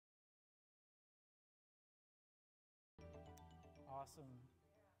awesome.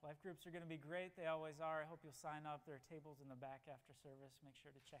 Life groups are going to be great. They always are. I hope you'll sign up. There are tables in the back after service. Make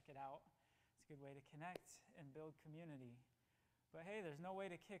sure to check it out. It's a good way to connect and build community. But hey, there's no way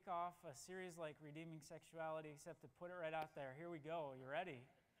to kick off a series like Redeeming Sexuality except to put it right out there. Here we go. You ready?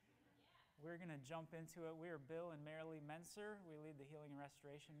 We're going to jump into it. We are Bill and Marilee Menser. We lead the Healing and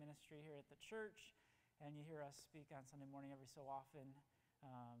Restoration Ministry here at the church. And you hear us speak on Sunday morning every so often.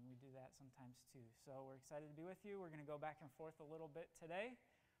 We do that sometimes too. So we're excited to be with you. We're going to go back and forth a little bit today.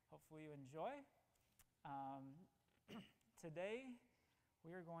 Hopefully you enjoy. Today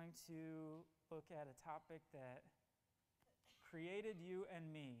we are going to look at a topic that created you and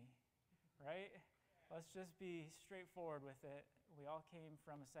me, right? Let's just be straightforward with it. We all came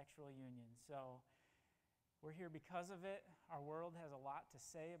from a sexual union. So we're here because of it. Our world has a lot to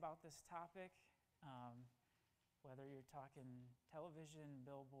say about this topic. Whether you're talking television,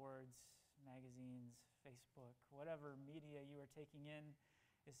 billboards, magazines, Facebook, whatever media you are taking in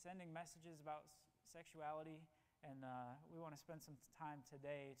is sending messages about sexuality, and we want to spend some time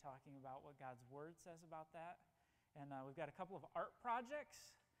today talking about what God's Word says about that. And we've got a couple of art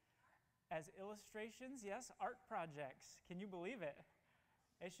projects as illustrations. Yes, art projects. Can you believe it?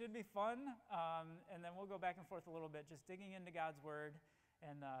 It should be fun, and then we'll go back and forth a little bit, just digging into God's Word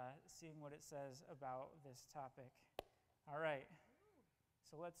and seeing what it says about this topic. All right,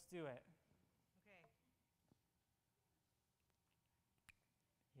 so let's do it. Okay.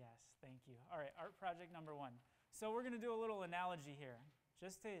 Yes, thank you. All right, art project number 1. So we're going to do a little analogy here,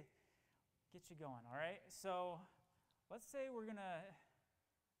 just to get you going, all right? So let's say we're going to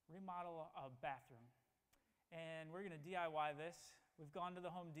remodel a bathroom, and we're going to DIY this. We've gone to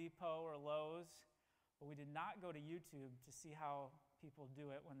the Home Depot or Lowe's, but we did not go to YouTube to see how people do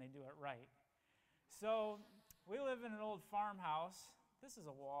it when they do it right. So we live in an old farmhouse. This is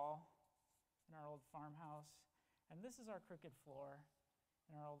a wall in our old farmhouse, and this is our crooked floor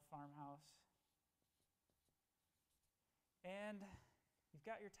in our old farmhouse. And you've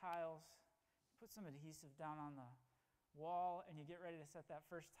got your tiles, put some adhesive down on the wall, and you get ready to set that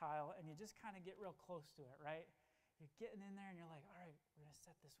first tile, and you just kind of get real close to it, right? You're getting in there, and you're like, all right, we're going to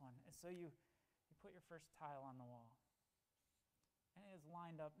set this one. And so you put your first tile on the wall. And it is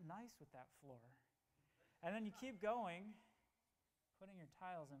lined up nice with that floor. And then you keep going, putting your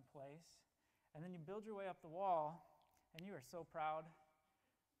tiles in place, and then you build your way up the wall, and you are so proud.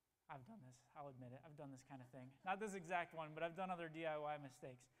 I've done this, I'll admit it. I've done this kind of thing. Not this exact one, but I've done other DIY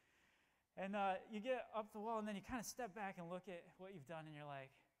mistakes. And you get up the wall, and then you kind of step back and look at what you've done, and you're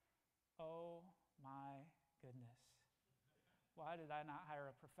like, oh my goodness. Why did I not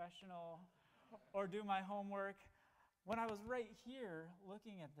hire a professional or do my homework? When I was right here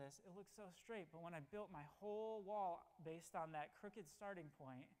looking at this, it looked so straight, but when I built my whole wall based on that crooked starting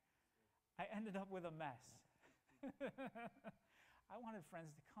point, I ended up with a mess. I wanted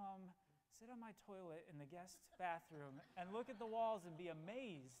friends to come, sit on my toilet in the guest bathroom, and look at the walls and be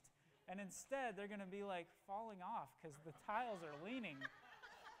amazed. And instead, they're going to be like falling off because the tiles are leaning.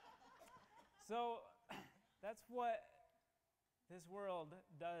 So that's what this world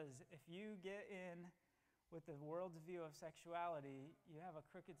does. If you get in with the world's view of sexuality, you have a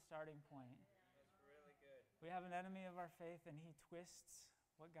crooked starting point. That's really good. We have an enemy of our faith, and he twists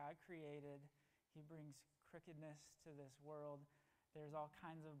what God created. He brings crookedness to this world. There's all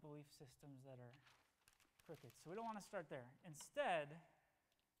kinds of belief systems that are crooked. So we don't want to start there. Instead,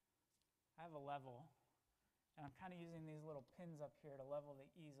 I have a level, and I'm kind of using these little pins up here to level the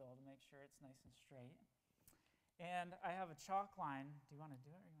easel to make sure it's nice and straight. And I have a chalk line. Do you want to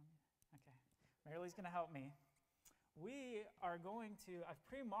do it? Or you want me? Okay. Marilee's going to help me. We are going to, I've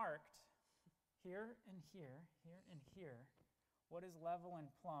pre-marked here and here, here and here, what is level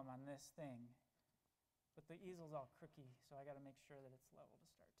and plumb on this thing. But the easel's all crooky, so I got to make sure that it's level to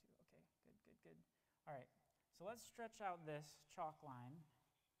start too. Okay, good, good, good. All right, so let's stretch out this chalk line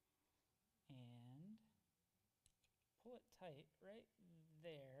and pull it tight right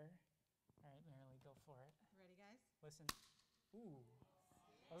there. All right, Marilee, go for it. Ready, guys? Listen. Ooh.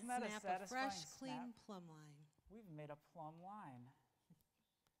 Wasn't that Snap a satisfying fresh, clean snap? plumb line. We've made a plumb line.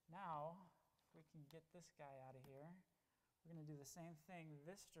 Now, if we can get this guy out of here, we're going to do the same thing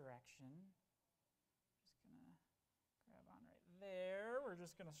this direction. Just going to grab on right there. We're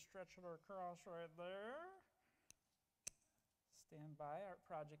just going to stretch it across right there. Stand by, art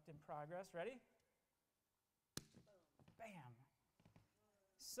project in progress. Ready? Bam.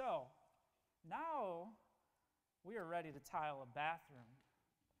 So, now we are ready to tile a bathroom.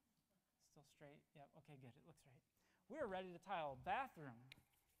 Still straight? Yep, okay, good, it looks right. We are ready to tile a bathroom,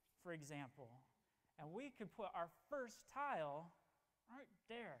 for example, and we could put our first tile right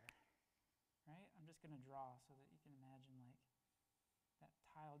there, right? I'm just going to draw so that you can imagine, like, That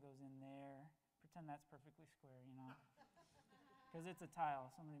tile goes in there. Pretend that's perfectly square, because it's a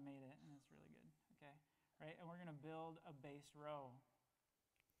tile. Somebody made it, and it's really good, okay? Right? And we're going to build a base row.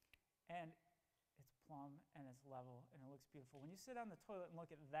 And it's plumb, and it's level, and it looks beautiful. When you sit on the toilet and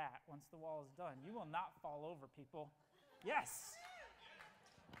look at that, once the wall is done, you will not fall over, people. Yes!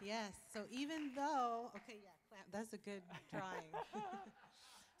 Yes. So even though, okay, yeah, clap. That's a good drawing.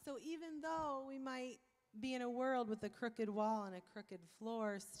 So even though we might be in a world with a crooked wall and a crooked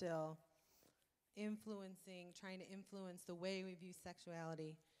floor still, trying to influence the way we view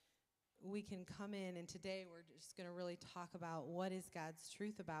sexuality, we can come in, and today we're just going to really talk about what is God's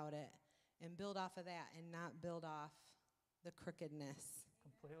truth about it and build off of that and not build off the crookedness.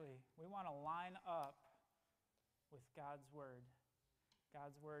 Completely. We want to line up with God's word.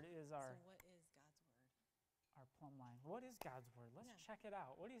 God's word is our... So what is God's word? Our plumb line. What is God's word? Let's check it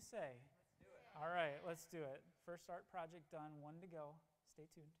out. What do you say? Let's do it. All right, let's do it. First art project done, 1 to go. Stay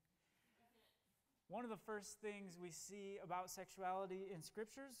tuned. One of the first things we see about sexuality in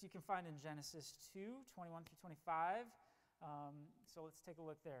scriptures you can find in Genesis 2, 21 through 25. So let's take a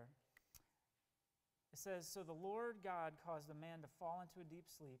look there. It says, "So the Lord God caused the man to fall into a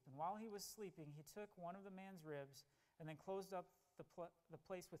deep sleep, and while he was sleeping, he took one of the man's ribs and then closed up the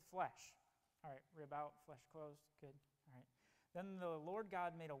place with flesh." All right, rib out, flesh closed. Good. All right. "Then the Lord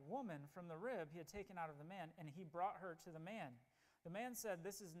God made a woman from the rib he had taken out of the man, and he brought her to the man. The man said,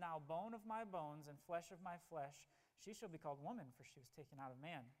 'This is now bone of my bones and flesh of my flesh. She shall be called woman, for she was taken out of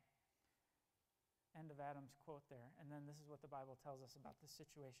man.'" End of Adam's quote there. And then this is what the Bible tells us about this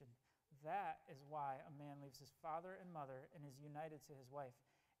situation. "That is why a man leaves his father and mother and is united to his wife,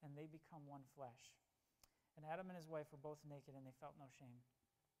 and they become one flesh. And Adam and his wife were both naked, and they felt no shame."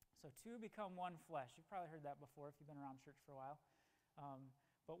 So two become one flesh. You've probably heard that before if you've been around church for a while.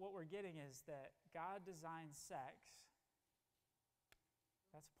 But what we're getting is that God designed sex.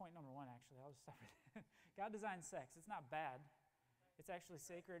 That's point number one, actually. I'll just stop it. God designed sex. It's not bad. It's actually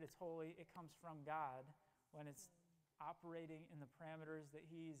sacred. It's holy. It comes from God when it's operating in the parameters that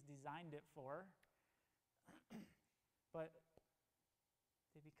He's designed it for. But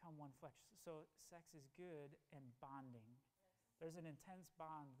they become one flesh. So sex is good and bonding. There's an intense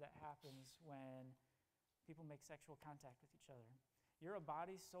bond that happens when people make sexual contact with each other. You're a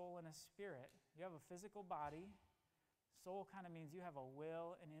body, soul, and a spirit. You have a physical body. Soul kind of means you have a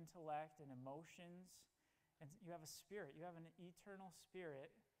will and intellect and emotions. And you have a spirit. You have an eternal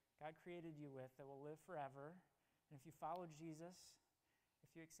spirit God created you with that will live forever. And if you follow Jesus,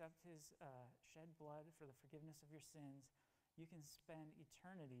 if you accept His shed blood for the forgiveness of your sins, you can spend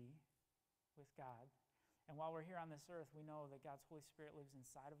eternity with God. And while we're here on this earth, we know that God's Holy Spirit lives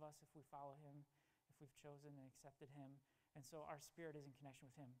inside of us if we follow Him, if we've chosen and accepted Him. And so our spirit is in connection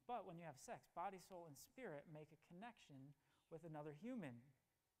with Him. But when you have sex, body, soul, and spirit make a connection with another human.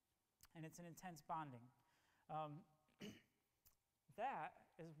 And it's an intense bonding. That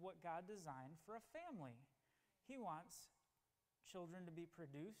is what God designed for a family. He wants children to be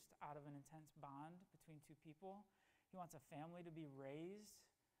produced out of an intense bond between two people. He wants a family to be raised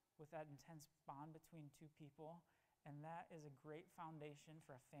with that intense bond between two people. And that is a great foundation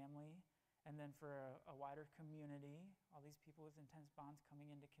for a family and then for a wider community. All these people with intense bonds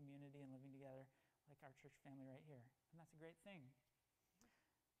coming into community and living together like our church family right here. And that's a great thing.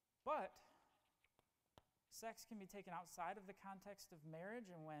 But sex can be taken outside of the context of marriage,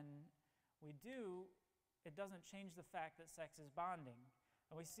 and when we do, it doesn't change the fact that sex is bonding.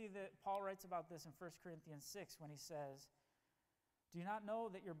 And we see that Paul writes about this in 1 Corinthians 6 when he says, "Do you not know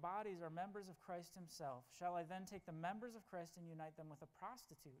that your bodies are members of Christ Himself? Shall I then take the members of Christ and unite them with a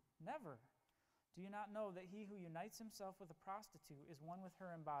prostitute? Never. Do you not know that he who unites himself with a prostitute is one with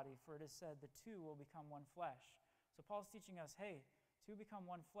her in body? For it is said, the two will become one flesh." So Paul's teaching us, hey, two become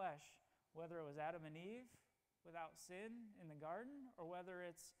one flesh, whether it was Adam and Eve without sin in the garden, or whether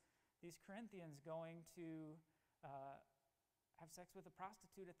it's these Corinthians going to have sex with a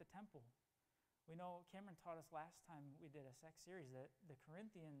prostitute at the temple. We know Cameron taught us last time we did a sex series that the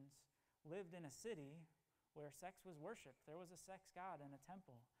Corinthians lived in a city where sex was worshipped. There was a sex god in a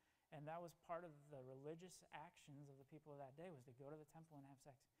temple. And that was part of the religious actions of the people of that day, was to go to the temple and have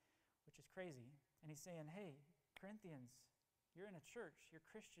sex, which is crazy. And he's saying, hey, Corinthians, you're in a church, you're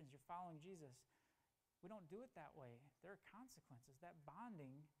Christians, you're following Jesus. We don't do it that way. There are consequences. That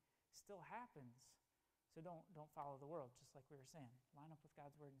bonding still happens. So don't follow the world, just like we were saying. Line up with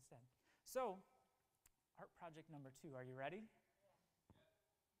God's word instead. So, art project number 2. Are you ready?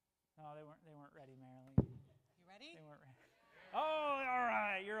 No, they weren't ready, Marilee. You ready? They weren't ready. Oh, all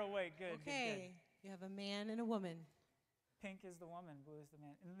right. You're awake. Good. Okay. Good. You have a man and a woman. Pink is the woman, blue is the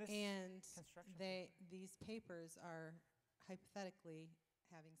man. In this And construction. these papers are hypothetically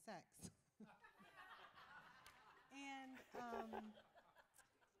having sex. And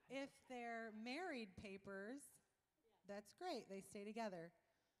if they're married papers, that's great. They stay together.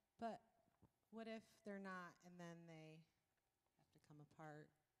 But what if they're not, and then they have to come apart?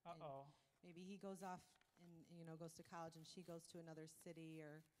 Uh-oh. Maybe he goes off and goes to college, and she goes to another city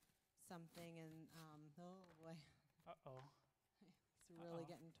or something, and oh boy, Uh-oh. it's really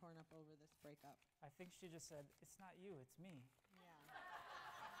getting torn up over this breakup. I think she just said, "It's not you, it's me." Yeah.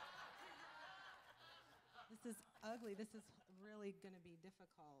 This is ugly. This is really going to be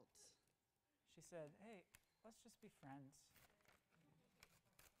difficult. She said, "Hey, let's just be friends."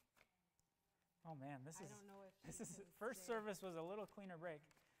 Oh man, this I is don't know if first service was a little cleaner break.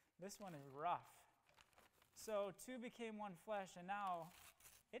 This one is rough. So two became one flesh, and now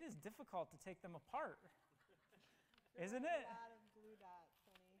it is difficult to take them apart. Isn't it? A lot of glue dots,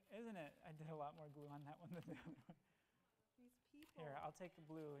 honey. Isn't it? I did a lot more glue on that one than the other one. These people. Here, I'll take the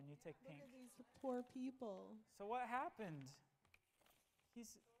blue and you take pink. Look at these poor people. So what happened?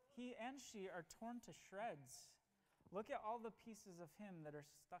 He and she are torn to shreds. Look at all the pieces of him that are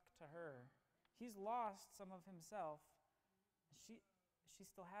stuck to her. He's lost some of himself. She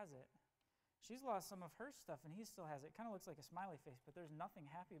still has it. She's lost some of her stuff and he still has it. It kind of looks like a smiley face, but there's nothing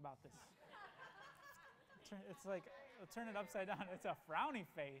happy about this. It's like, turn it upside down. It's a frowny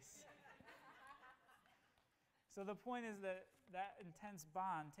face. So the point is that intense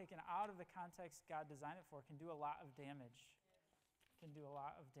bond, taken out of the context God designed it for, can do a lot of damage.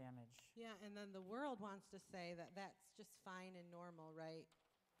 Yeah, and then the world wants to say that that's just fine and normal, right?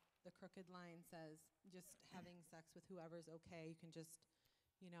 The crooked line says just having sex with whoever's okay. You can just,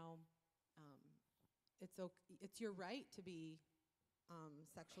 it's your right to be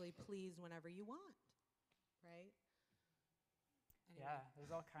sexually pleased whenever you want, right? Anyway. Yeah, there's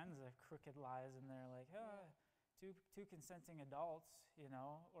all kinds of crooked lies in there, like, two consenting adults,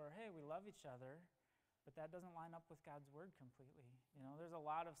 or hey, we love each other, but that doesn't line up with God's word completely. There's a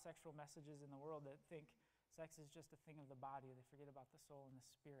lot of sexual messages in the world that think sex is just a thing of the body. They forget about the soul and the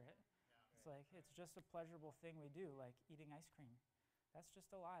spirit. It's like, it's just a pleasurable thing we do, like eating ice cream. That's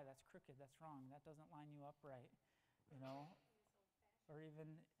just a lie. That's crooked. That's wrong. That doesn't line you up right, Or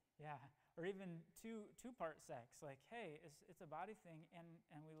even two-part sex. Like, hey, it's a body thing, and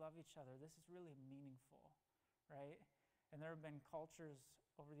we love each other. This is really meaningful, right? And there have been cultures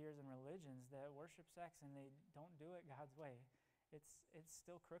over the years and religions that worship sex, and they don't do it God's way. It's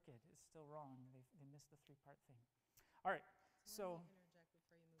still crooked. It's still wrong. They missed the three-part thing. All right, so interject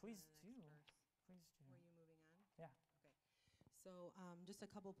before you move please on to do. the next verse. Please do. Were you moving on? Yeah. Okay. So just a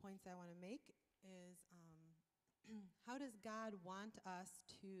couple points I want to make is how does God want us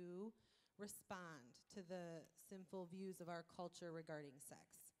to respond to the sinful views of our culture regarding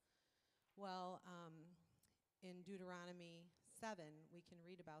sex? Well, in Deuteronomy 7, we can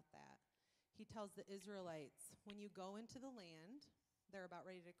read about that. He tells the Israelites, when you go into the land, they're about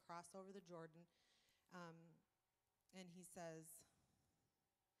ready to cross over the Jordan, and he says,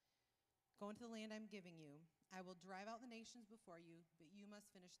 go into the land I'm giving you. I will drive out the nations before you, but you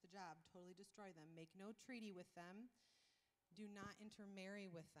must finish the job, totally destroy them. Make no treaty with them. Do not intermarry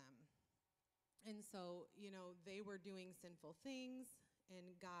with them. And so, they were doing sinful things,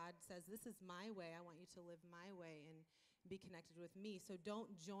 and God says, this is my way. I want you to live my way and be connected with me. So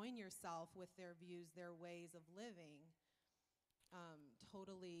don't join yourself with their views, their ways of living.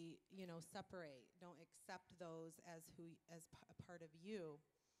 Totally, separate. Don't accept those as a part of you.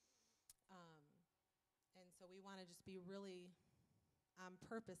 And so we want to just be really on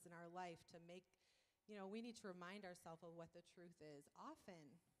purpose in our life to make, we need to remind ourselves of what the truth is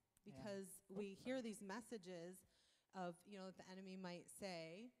often, because we hear these messages of, the enemy might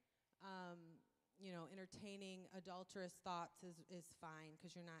say, entertaining adulterous thoughts is fine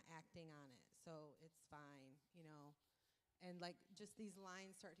because you're not acting on it, so it's fine, and like just these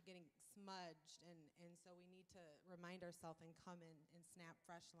lines start to getting smudged, and so we need to remind ourselves and come in and snap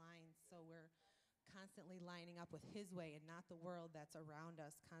fresh lines so we're constantly lining up with his way and not the world that's around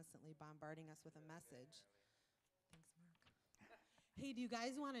us, constantly bombarding us with a message. Thanks, Mark. Hey, do you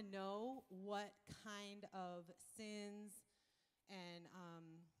guys want to know what kind of sins and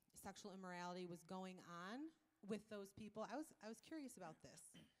sexual immorality was going on with those people? I was curious about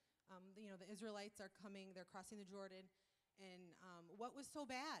this. The Israelites are coming, they're crossing the Jordan, and what was so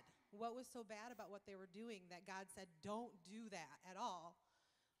bad? What was so bad about what they were doing that God said, don't do that at all?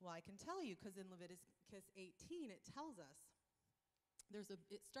 Well, I can tell you, because in Leviticus 18, it tells us.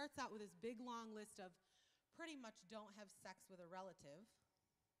 It starts out with this big, long list of pretty much don't have sex with a relative.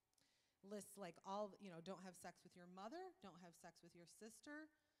 Lists like don't have sex with your mother, don't have sex with your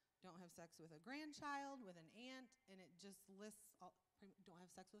sister, don't have sex with a grandchild, with an aunt, and it just lists all, don't have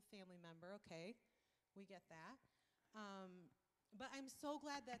sex with a family member. Okay, we get that. But I'm so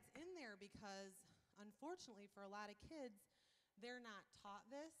glad that's in there because, unfortunately, for a lot of kids, they're not taught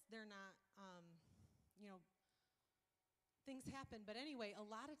this. They're not, things happen. But anyway, a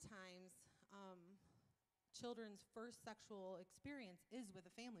lot of times, children's first sexual experience is with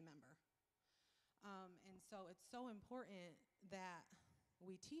a family member. And so it's so important that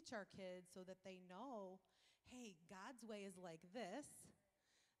we teach our kids so that they know, hey, God's way is like this,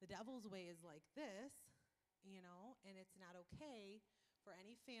 the devil's way is like this, and it's not okay for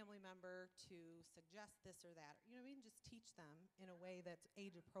any family member to suggest this or that. You know what I mean? Just teach them in a way that's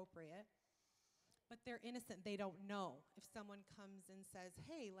age appropriate. But they're innocent. They don't know. If someone comes and says,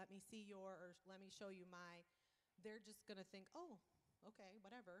 hey, let me see or let me show you they're just going to think, oh, okay,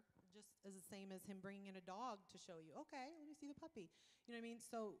 whatever. Just as the same as him bringing in a dog to show you. Okay, let me see the puppy. You know what I mean?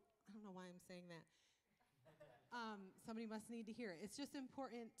 So I don't know why I'm saying that. Somebody must need to hear it. It's just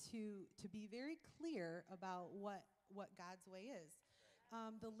important to be very clear about what God's way is.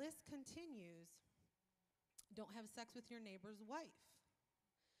 The list continues. Don't have sex with your neighbor's wife.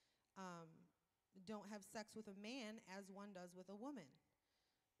 Don't have sex with a man as one does with a woman.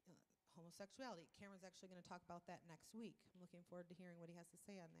 Homosexuality. Cameron's actually going to talk about that next week. I'm looking forward to hearing what he has to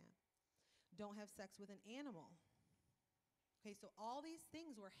say on that. Don't have sex with an animal. Okay, so all these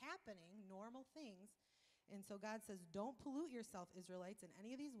things were happening, normal things. And so God says, don't pollute yourself, Israelites, in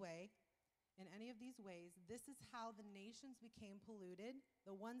any of these ways. This is how the nations became polluted,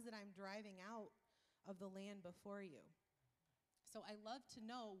 the ones that I'm driving out of the land before you. So I love to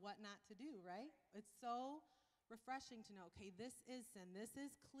know what not to do, right? It's so refreshing to know, okay, this is sin. This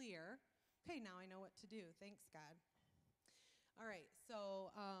is clear. Okay, now I know what to do. Thanks, God. All right,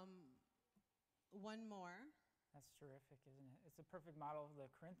 so one more. That's terrific, isn't it? It's a perfect model. The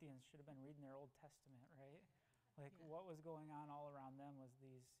Corinthians should have been reading their Old Testament, right? Like what was going on all around them was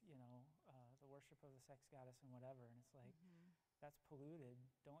these, the worship of the sex goddess and whatever. And it's like, that's polluted.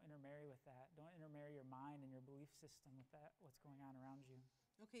 Don't intermarry with that. Don't intermarry your mind and your belief system with that, what's going on around you.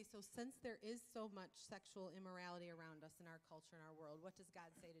 Okay, so since there is so much sexual immorality around us in our culture and our world, what does God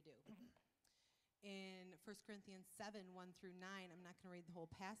say to do? In 1 Corinthians 7, 1 through 9, I'm not going to read the whole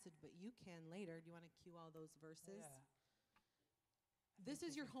passage, but you can later. Do you want to cue all those verses? Yeah. This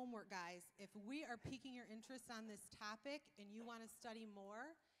is your homework, guys. If we are piquing your interest on this topic and you want to study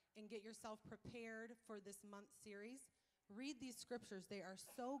more and get yourself prepared for this month series, read these scriptures. They are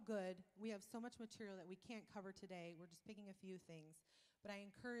so good. We have so much material that we can't cover today. We're just picking a few things. But I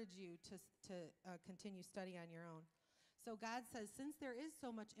encourage you to continue study on your own. So God says, since there is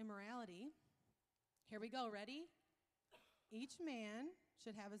so much immorality, here we go. Ready? Each man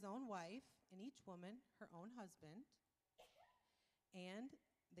should have his own wife, and each woman her own husband. And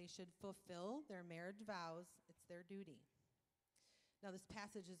they should fulfill their marriage vows. It's their duty. Now, this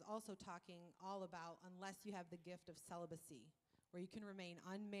passage is also talking all about unless you have the gift of celibacy, where you can remain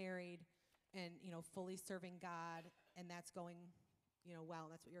unmarried and, fully serving God, and that's going, well,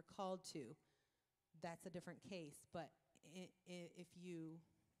 that's what you're called to. That's a different case. But if you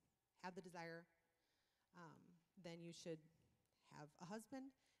have the desire, then you should have a husband,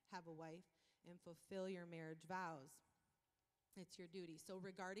 have a wife, and fulfill your marriage vows. It's your duty. So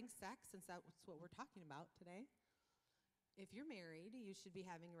regarding sex, since that's what we're talking about today, if you're married, you should be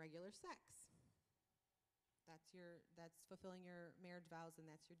having regular sex. That's fulfilling your marriage vows, and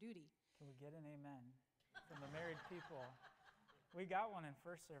that's your duty. Can we get an amen from the married people? We got one in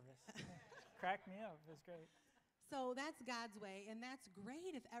first service. Cracked me up. It was great. So that's God's way, and that's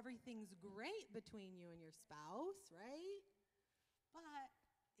great if everything's great between you and your spouse, right? But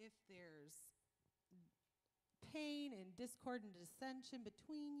if there's pain and discord and dissension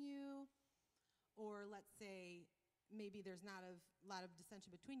between you, or let's say maybe there's not a lot of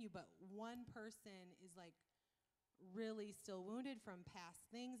dissension between you, but one person is like really still wounded from past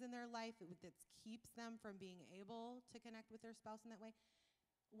things in their life that keeps them from being able to connect with their spouse in that way.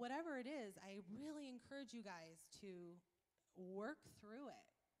 Whatever it is, I really encourage you guys to work through it.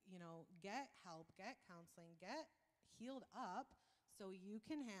 Get help, get counseling, get healed up so you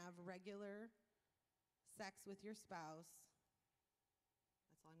can have regular sex with your spouse.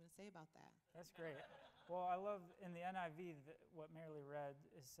 That's all I'm going to say about that. That's great. Well, I love in the NIV what Marilee read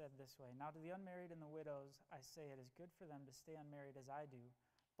is said this way. Now to the unmarried and the widows, I say it is good for them to stay unmarried as I do.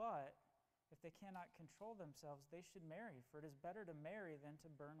 But if they cannot control themselves, they should marry, for it is better to marry than to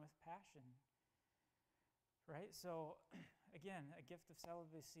burn with passion. Right? So, again, a gift of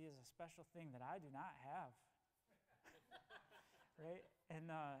celibacy is a special thing that I do not have. Right? And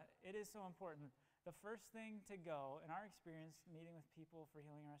it is so important. the first thing to go, in our experience, meeting with people for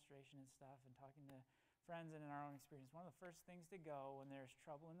healing and restoration and stuff, and talking to friends and in our own experience, one of the first things to go when there's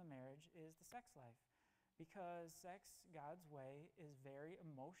trouble in the marriage is the sex life. Because sex, God's way, is very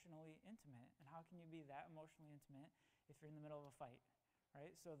emotionally intimate. And how can you be that emotionally intimate if you're in the middle of a fight,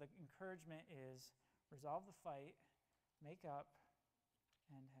 right? So the encouragement is resolve the fight, make up,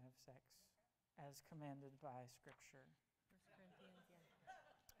 and have sex as commanded by Scripture. 1 Corinthians, yeah.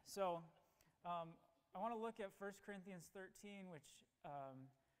 So I want to look at 1 Corinthians 13, which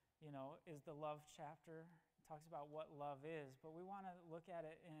is the love chapter. It talks about what love is, but we want to look at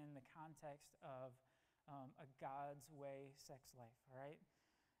it in the context of a God's way sex life, all right?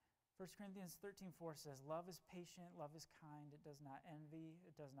 1 Corinthians 13:4 says, "Love is patient, love is kind, it does not envy,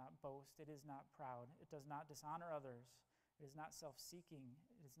 it does not boast, it is not proud, it does not dishonor others, it is not self-seeking,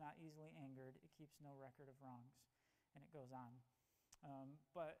 it is not easily angered, it keeps no record of wrongs." And it goes on.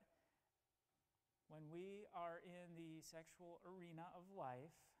 But when we are in the sexual arena of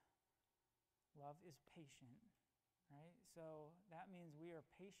life, love is patient, right? So that means we are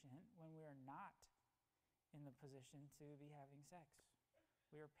patient when we are not in the position to be having sex.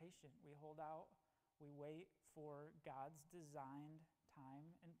 We are patient. We hold out. We wait for God's designed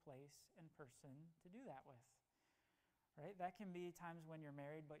time and place and person to do that with, right? That can be times when you're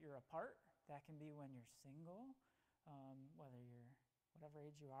married but you're apart. That can be when you're single, whether you're whatever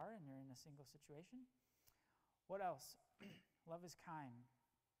age you are and you're in a single situation. What else? Love is kind.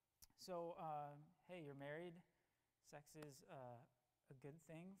 So, hey, you're married. Sex is a good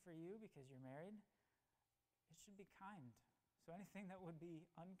thing for you because you're married. It should be kind. So anything that would be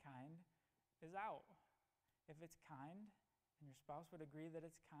unkind is out. If it's kind and your spouse would agree that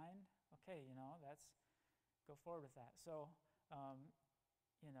it's kind, okay, go forward with that. So, I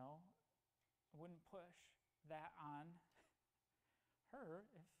wouldn't push that on her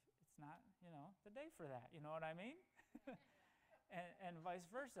if it's not, the day for that. You know what I mean? and vice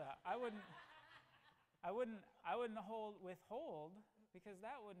versa. I wouldn't withhold because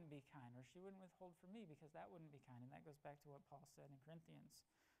that wouldn't be kind, or she wouldn't withhold for me because that wouldn't be kind. And that goes back to what Paul said in Corinthians.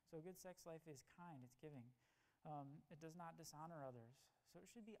 So a good sex life is kind, it's giving. It does not dishonor others. So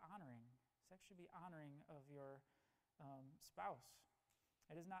it should be honoring. Sex should be honoring of your spouse.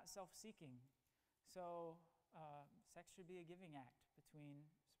 It is not self-seeking. So sex should be a giving act between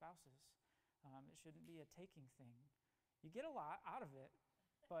spouses. It shouldn't be a taking thing. You get a lot out of it,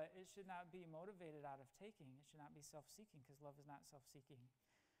 but it should not be motivated out of taking. It should not be self-seeking because love is not self-seeking.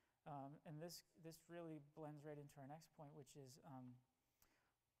 And this really blends right into our next point, which is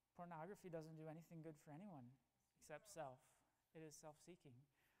pornography doesn't do anything good for anyone except self. It is self-seeking.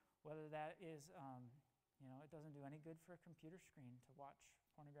 Whether that is, it doesn't do any good for a computer screen to watch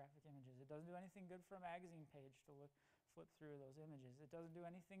pornographic images. It doesn't do anything good for a magazine page to flip through those images. It doesn't do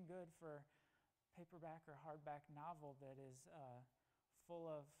anything good for paperback or hardback novel that is full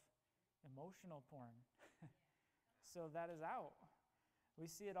of emotional porn. So that is out. We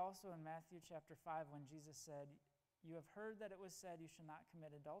see it also in Matthew chapter 5 when Jesus said, "You have heard that it was said you should not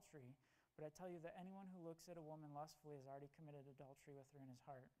commit adultery, but I tell you that anyone who looks at a woman lustfully has already committed adultery with her in his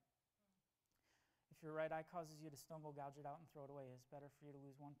heart. If your right eye causes you to stumble, gouge it out and throw it away. It's better for you to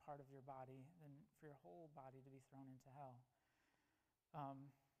lose one part of your body than for your whole body to be thrown into hell."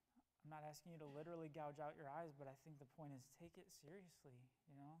 I'm not asking you to literally gouge out your eyes, but I think the point is take it seriously,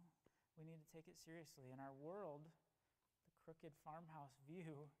 We need to take it seriously. In our world, the crooked farmhouse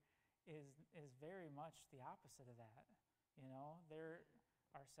view is very much the opposite of that.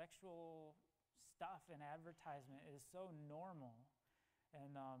 Our sexual stuff in advertisement is so normal.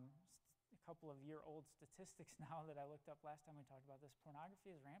 And a couple of year-old statistics now that I looked up last time we talked about this,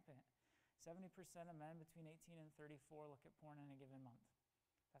 pornography is rampant. 70% of men between 18 and 34 look at porn in a given month.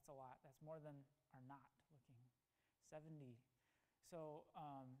 That's a lot. That's more than are not looking. 70. So,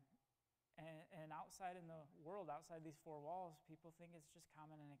 and outside in the world, outside these four walls, people think it's just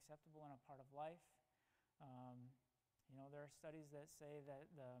common and acceptable and a part of life. There are studies that say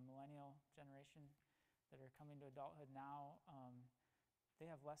that the millennial generation that are coming to adulthood now, they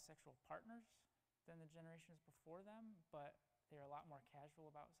have less sexual partners than the generations before them, but they're a lot more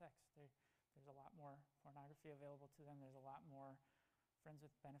casual about sex. There's a lot more pornography available to them. There's a lot more friends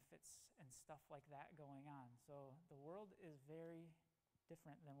with benefits and stuff like that going on. So the world is very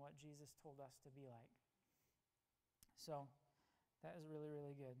different than what Jesus told us to be like. So that is really,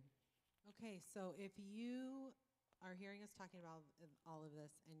 really good. Okay, so if you are hearing us talking about all of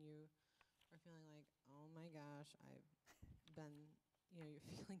this and you are feeling like, oh my gosh, I've been, you're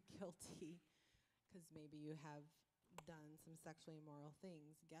feeling guilty because maybe you have done some sexually immoral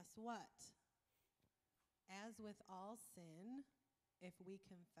things, guess what? As with all sin, if we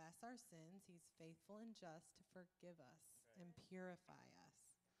confess our sins, he's faithful and just to forgive us and purify us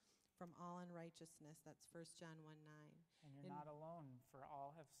from all unrighteousness. That's 1 John 1:9. And you're not alone, for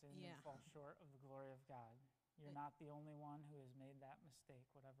all have sinned and fall short of the glory of God. You're not the only one who has made that mistake,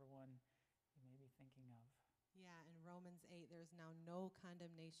 whatever one you may be thinking of. Yeah, in Romans 8, there's now no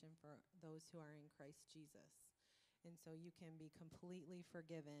condemnation for those who are in Christ Jesus. And so you can be completely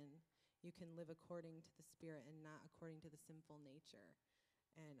forgiven. You can live according to the Spirit and not according to the sinful nature.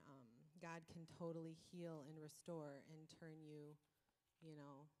 And God can totally heal and restore and turn you,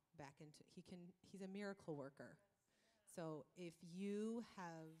 back into, he's a miracle worker. So if you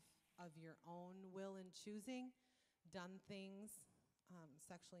have, of your own will and choosing, done things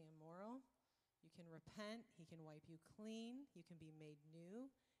sexually immoral, you can repent, he can wipe you clean, you can be made new,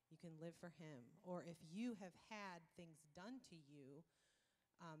 you can live for him. Or if you have had things done to you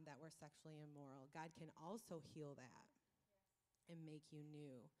that were sexually immoral, God can also heal that and make you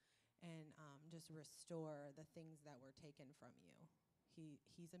new and just restore the things that were taken from you.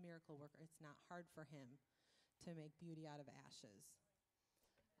 He's a miracle worker. It's not hard for him to make beauty out of ashes.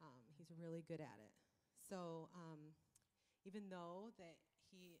 He's really good at it. So even though that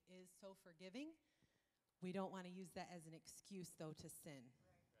he is so forgiving, we don't want to use that as an excuse, though, to sin,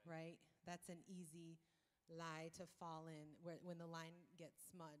 right? That's an easy lie to fall in when the line gets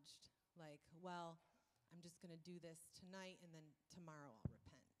smudged. Like, well, I'm just going to do this tonight, and then tomorrow I'll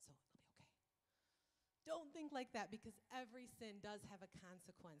repent, so it'll be okay. Don't think like that, because every sin does have a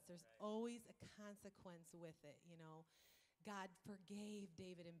consequence. There's always a consequence with it, God forgave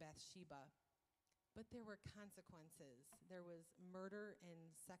David and Bathsheba, but there were consequences. There was murder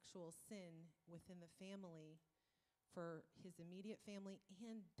and sexual sin within the family for his immediate family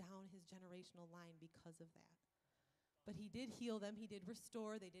and down his generational line because of that. But he did heal them. He did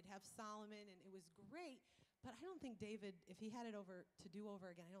restore. They did have Solomon, and it was great. But I don't think David, if he had it to do over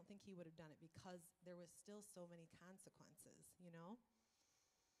again, I don't think he would have done it, because there was still so many consequences,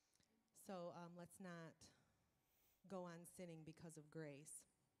 So let's not go on sinning because of grace.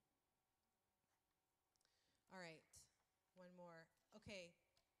 All right, one more. Okay,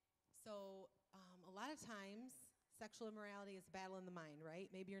 so a lot of times, sexual immorality is a battle in the mind, right?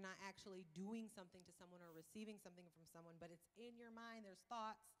 Maybe you're not actually doing something to someone or receiving something from someone, but it's in your mind, there's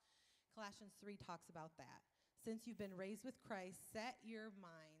thoughts. Colossians 3 talks about that. Since you've been raised with Christ, set your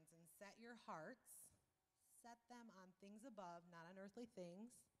minds and set your hearts, set them on things above, not on earthly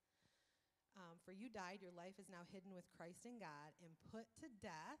things. For you died, your life is now hidden with Christ in God, and put to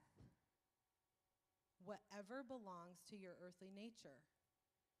death whatever belongs to your earthly nature.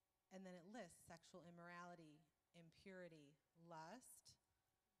 And then it lists sexual immorality, impurity, lust,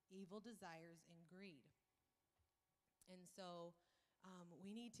 evil desires, and greed. And so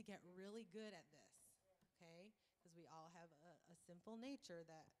we need to get really good at this, okay? Because we all have a sinful nature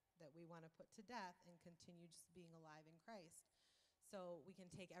that we want to put to death and continue just being alive in Christ. So we can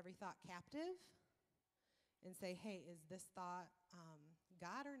take every thought captive and say, hey, is this thought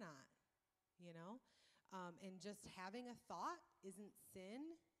God or not? And just having a thought isn't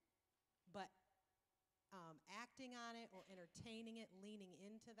sin, but acting on it or entertaining it, leaning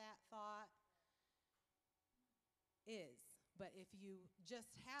into that thought is. But if you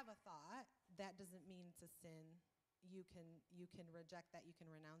just have a thought, that doesn't mean it's a sin. You can reject that. You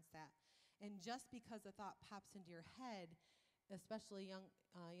can renounce that. And just because a thought pops into your head, especially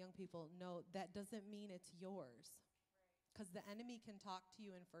young people, know that doesn't mean it's yours. Because the enemy can talk to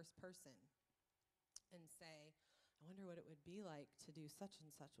you in first person and say, I wonder what it would be like to do such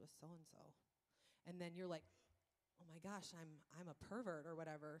and such with so-and-so. And then you're like, oh my gosh, I'm a pervert or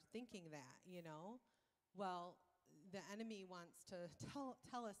whatever, thinking that, Well, the enemy wants to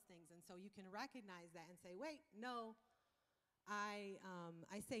tell us things. And so you can recognize that and say, wait, no, I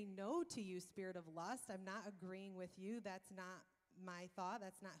say no to you, spirit of lust. I'm not agreeing with you. That's not my thought.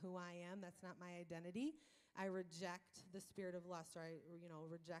 That's not who I am. That's not my identity. I reject the spirit of lust, or I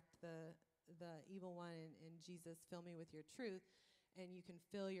reject the evil one, and Jesus, fill me with your truth. And you can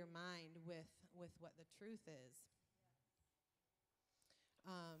fill your mind with what the truth is.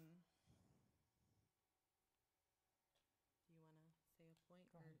 Do you want to say a point?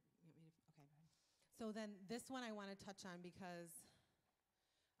 Go ahead. You want me to? Okay. So then this one I want to touch on, because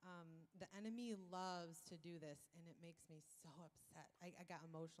the enemy loves to do this, and it makes me so upset. I got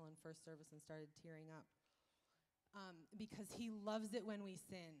emotional in first service and started tearing up, because he loves it when we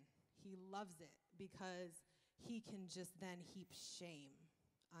sin. He loves it because he can just then heap shame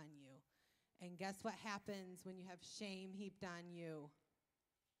on you. And guess what happens when you have shame heaped on you?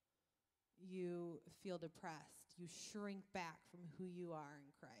 You feel depressed. You shrink back from who you are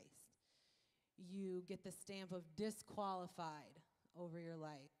in Christ. You get the stamp of disqualified over your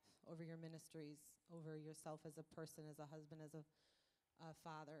life, over your ministries, over yourself as a person, as a husband, as a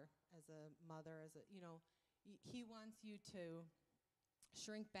father, as a mother, as a, he wants you to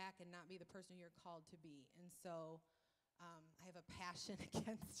shrink back and not be the person you're called to be. And so I have a passion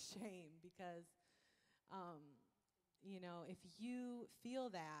against shame because, if you feel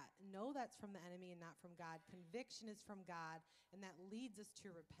that, know that's from the enemy and not from God. Conviction is from God, and that leads us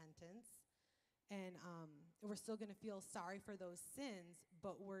to repentance. And we're still going to feel sorry for those sins,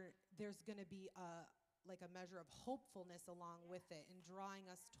 but there's going to be a measure of hopefulness along with it and drawing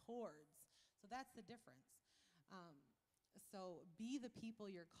us towards. So that's the difference. So be the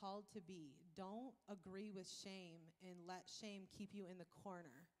people you're called to be. Don't agree with shame and let shame keep you in the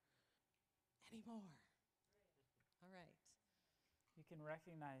corner anymore. All right. You can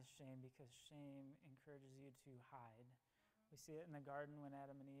recognize shame because shame encourages you to hide. We see it in the garden when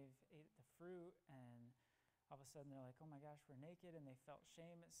Adam and Eve ate the fruit, and all of a sudden they're like, oh my gosh, we're naked, and they felt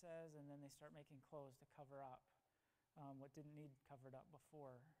shame, it says, and then they start making clothes to cover up what didn't need covered up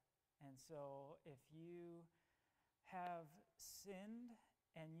before. And so if you have sinned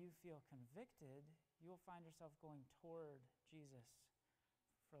and you feel convicted, you'll find yourself going toward Jesus.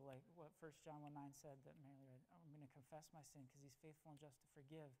 For like what 1 John 1:9 said that Marilee read, I'm going to confess my sin because he's faithful and just to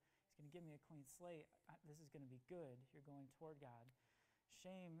forgive. He's going to give me a clean slate. This is going to be good. You're going toward God.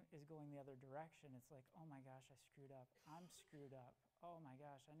 Shame is going the other direction. It's like, oh my gosh, I screwed up. I'm screwed up. Oh my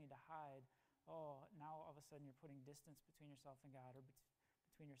gosh, I need to hide. Oh, now all of a sudden you're putting distance between yourself and God, or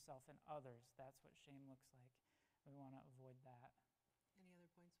between yourself and others. That's what shame looks like. We want to avoid that. Any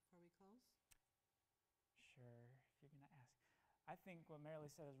other points before we close? Sure, if you're going to ask. I think what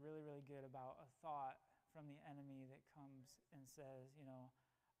Marilee said is really, really good about a thought from the enemy that comes and says,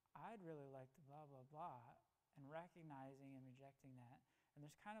 I'd really like to blah, blah, blah, and recognizing and rejecting that. And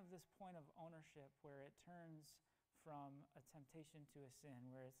there's kind of this point of ownership where it turns from a temptation to a sin,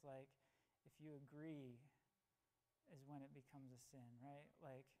 where it's like, if you agree is when it becomes a sin, right?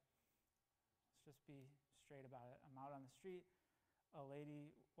 Like, let's just be straight about it. I'm out on the street. A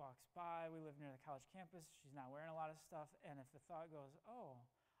lady walks by. We live near the college campus. She's not wearing a lot of stuff. And if the thought goes, oh,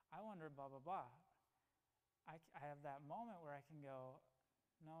 I wonder, blah, blah, blah, I have that moment where I can go,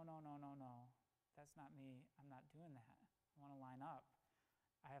 no. That's not me. I'm not doing that. I want to line up.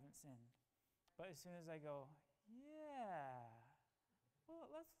 I haven't sinned. But as soon as I go, yeah, well,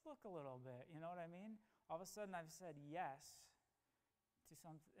 let's look a little bit. You know what I mean? All of a sudden I've said yes to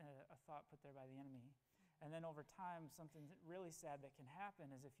a thought put there by the enemy. And then over time, something really sad that can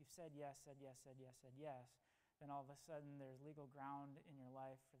happen is if you've said yes, then all of a sudden there's legal ground in your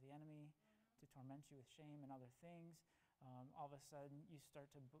life for the enemy to torment you with shame and other things. All of a sudden, you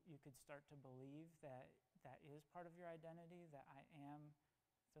could start to believe that is part of your identity, that I am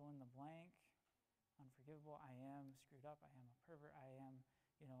fill in the blank, unforgivable, I am screwed up, I am a pervert, I am,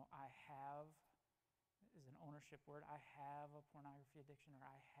 I have is an ownership word. I have a pornography addiction, or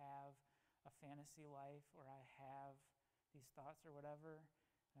I have a fantasy life, or I have these thoughts or whatever.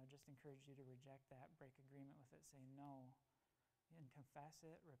 And I just encourage you to reject that, break agreement with it, say no, and confess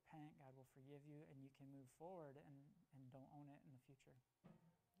it, repent. God will forgive you, and you can move forward and don't own it in the future.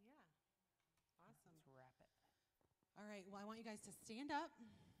 Yeah. Awesome. Let's wrap it. All right. Well, I want you guys to stand up.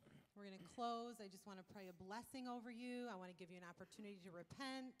 We're going to close. I just want to pray a blessing over you. I want to give you an opportunity to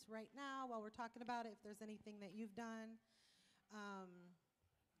repent right now while we're talking about it, if there's anything that you've done.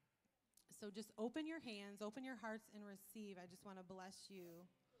 So just open your hands, open your hearts, and receive. I just want to bless you.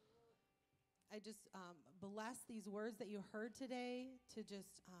 I just bless these words that you heard today to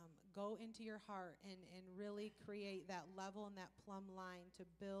just go into your heart and really create that level and that plumb line to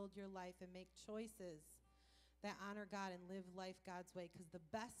build your life and make choices that honor God and live life God's way. Because the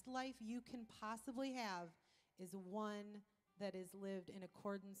best life you can possibly have is one that is lived in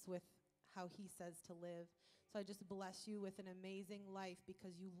accordance with how He says to live. So I just bless you with an amazing life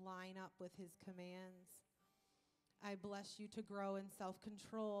because you line up with His commands. I bless you to grow in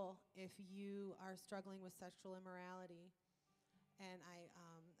self-control if you are struggling with sexual immorality. And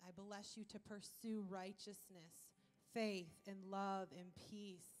I bless you to pursue righteousness, faith, and love, and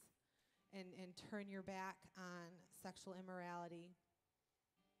peace, and turn your back on sexual immorality.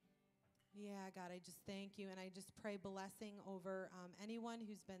 Yeah, God, I just thank you. And I just pray blessing over anyone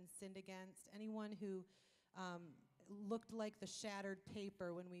who's been sinned against, anyone who looked like the shattered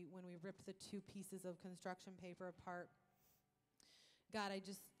paper when we ripped the two pieces of construction paper apart. God, I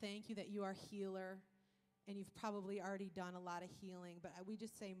just thank you that you are healer, and you've probably already done a lot of healing, but we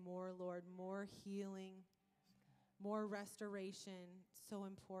just say more, Lord, more healing, more restoration, so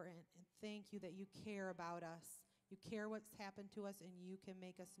important. And thank you that you care about us. You care what's happened to us, and you can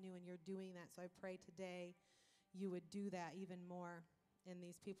make us new, and you're doing that. So I pray today you would do that even more in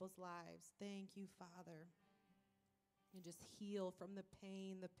these people's lives. Thank you, Father. And just heal from the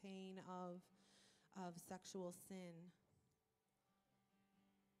pain of sexual sin.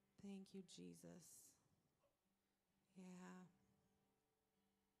 Thank you, Jesus. Yeah.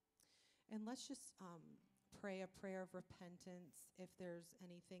 And let's just pray a prayer of repentance if there's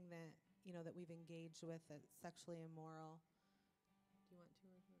anything that, that we've engaged with that's sexually immoral. Do you want to?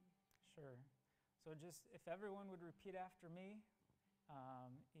 Sure. So just if everyone would repeat after me,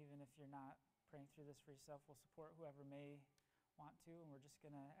 even if you're not praying through this for yourself, we'll support whoever may want to, and we're just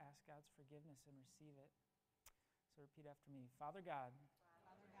going to ask God's forgiveness and receive it. So repeat after me. Father God,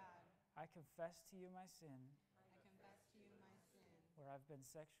 I confess to you my sin. Where I've been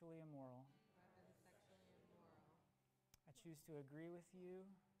sexually immoral. I choose to agree with you.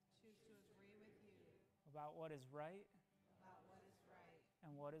 About what is right.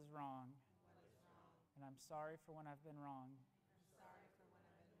 And what is wrong. And I'm sorry for when I've been wrong.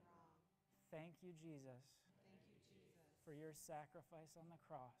 Thank you, Jesus, for your sacrifice on the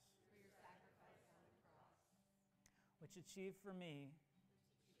cross, which achieved for me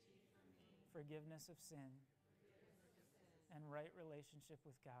forgiveness of sin and right relationship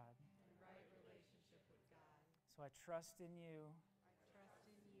with God. So I trust in you.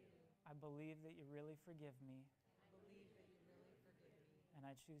 I believe that you really forgive me. And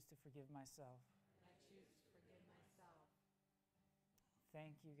I choose to forgive myself.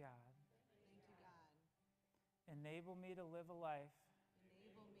 Thank you, God. Enable me to live a life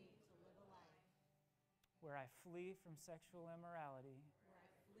where I flee from sexual immorality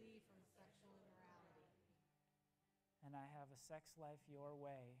and I have a sex life your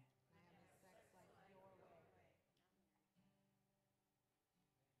way.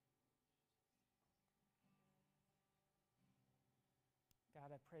 God,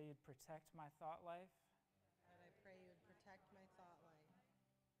 I pray you'd protect my thought life.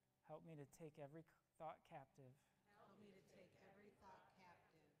 Help me to take every thought captive.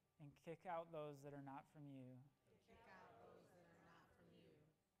 And kick out those that are not from you.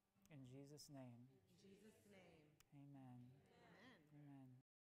 In Jesus' name.